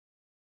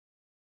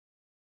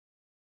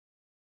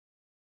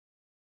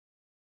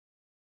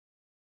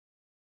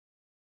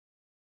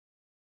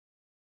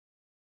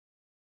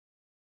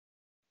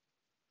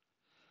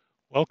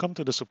Welcome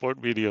to the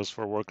support videos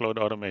for workload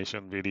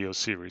automation video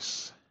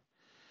series.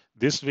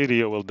 This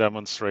video will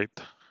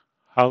demonstrate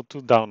how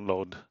to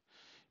download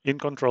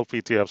InControl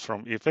PTFs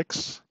from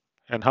eFix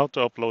and how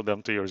to upload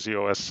them to your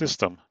ZOS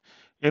system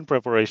in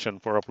preparation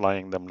for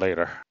applying them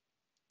later.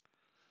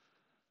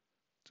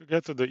 To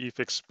get to the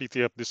eFix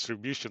PTF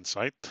distribution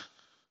site,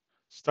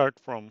 start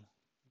from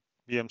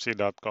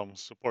bmc.com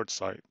support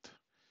site.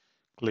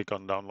 Click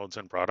on Downloads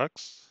and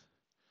Products.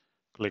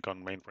 Click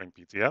on Mainframe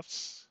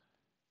PTFs.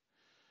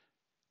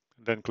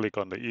 Then click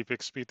on the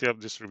eFix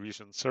PTF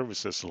Distribution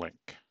Services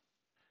link.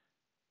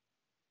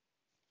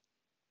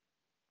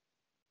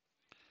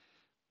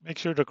 Make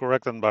sure the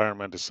correct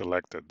environment is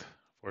selected.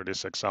 For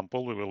this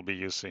example, we will be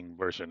using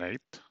version 8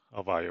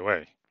 of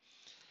IOA.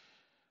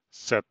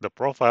 Set the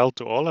profile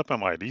to all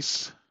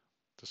FMIDs,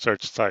 the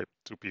search type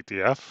to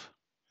PTF,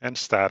 and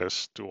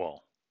status to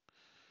all.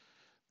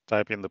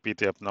 Type in the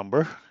PTF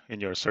number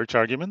in your search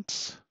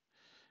arguments.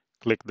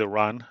 Click the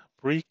Run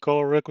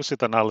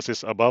Prerequisite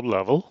Analysis above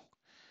level,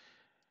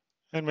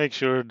 and make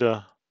sure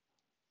the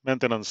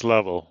maintenance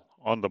level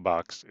on the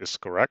box is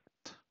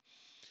correct.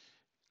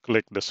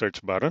 Click the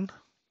search button.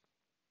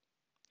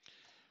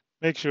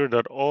 Make sure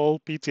that all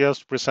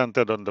PTFs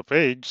presented on the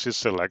page is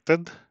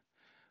selected.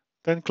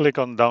 Then click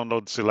on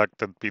Download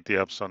Selected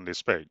PTFs on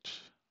this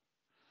page.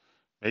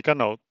 Make a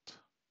note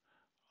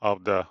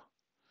of the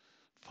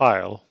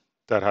file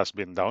that has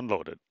been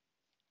downloaded.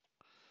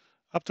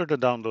 After the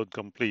download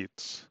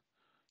completes,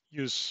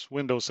 use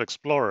Windows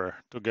Explorer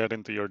to get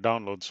into your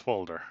Downloads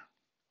folder.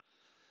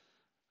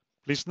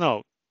 Please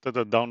note that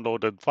the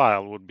downloaded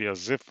file would be a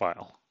zip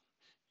file.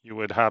 You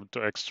would have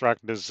to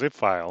extract this zip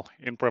file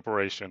in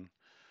preparation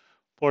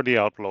for the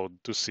upload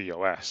to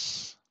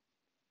COS.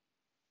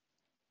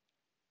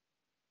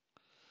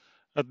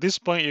 At this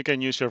point, you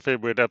can use your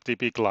favorite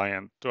FTP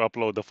client to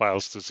upload the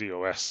files to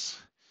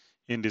COS.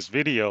 In this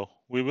video,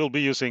 we will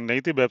be using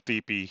native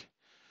FTP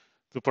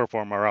to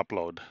perform our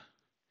upload.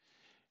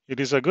 It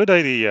is a good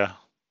idea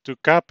to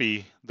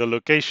copy the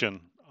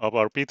location of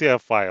our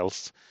PTF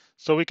files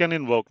so we can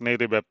invoke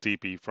native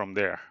FTP from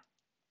there.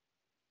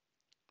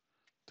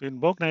 To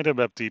invoke native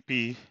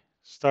FTP,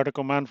 start a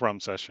command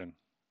prompt session.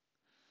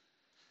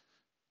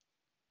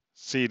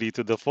 CD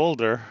to the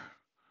folder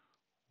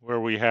where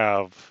we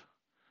have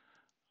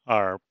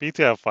our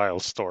PTF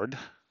files stored,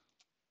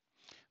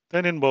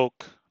 then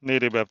invoke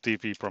native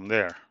FTP from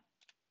there.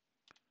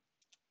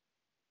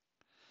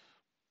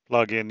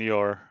 Plug in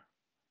your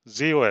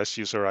ZOS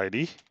user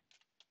ID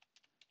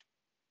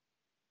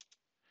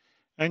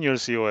and your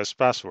ZOS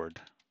password.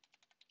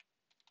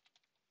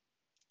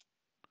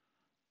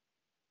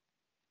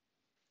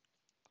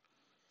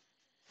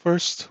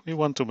 First, we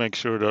want to make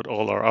sure that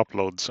all our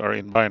uploads are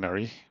in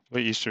binary by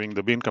issuing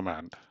the bin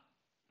command.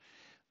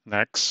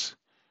 Next,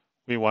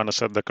 we want to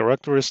set the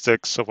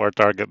characteristics of our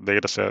target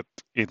dataset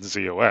in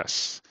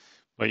ZOS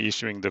by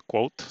issuing the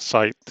quote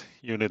site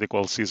unit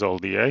equals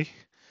sysLDA,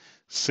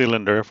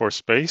 cylinder for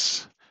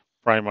space,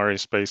 primary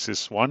space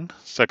is 1,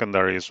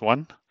 secondary is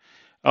 1,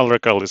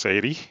 LRECL is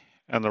 80,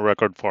 and the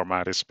record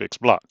format is PIX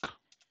block.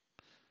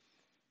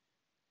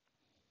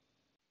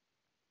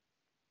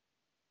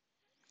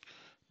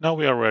 Now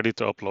we are ready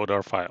to upload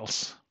our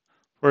files.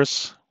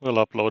 First,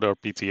 we'll upload our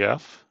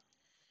PTF.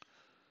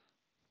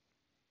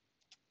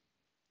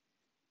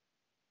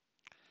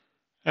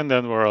 And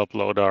then we'll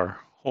upload our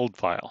hold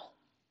file.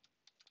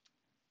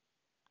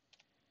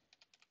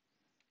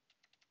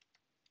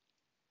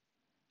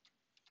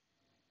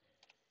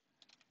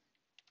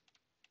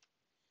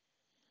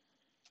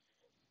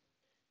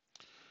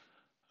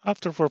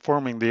 After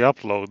performing the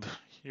upload,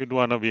 you'd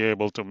want to be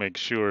able to make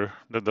sure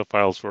that the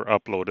files were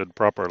uploaded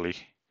properly.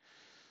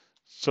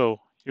 So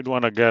you'd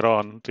want to get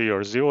on to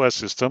your ZOS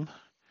system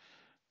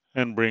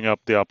and bring up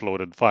the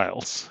uploaded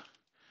files.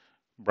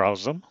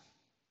 Browse them.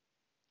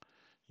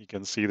 You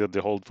can see that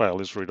the hold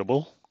file is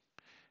readable,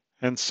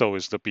 and so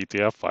is the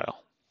PTF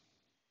file.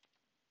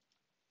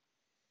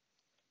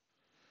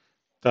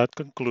 That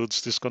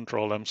concludes this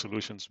Control M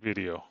Solutions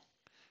video.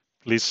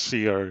 Please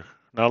see our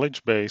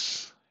knowledge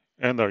base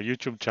and our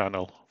YouTube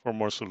channel for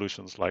more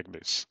solutions like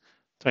this.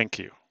 Thank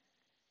you.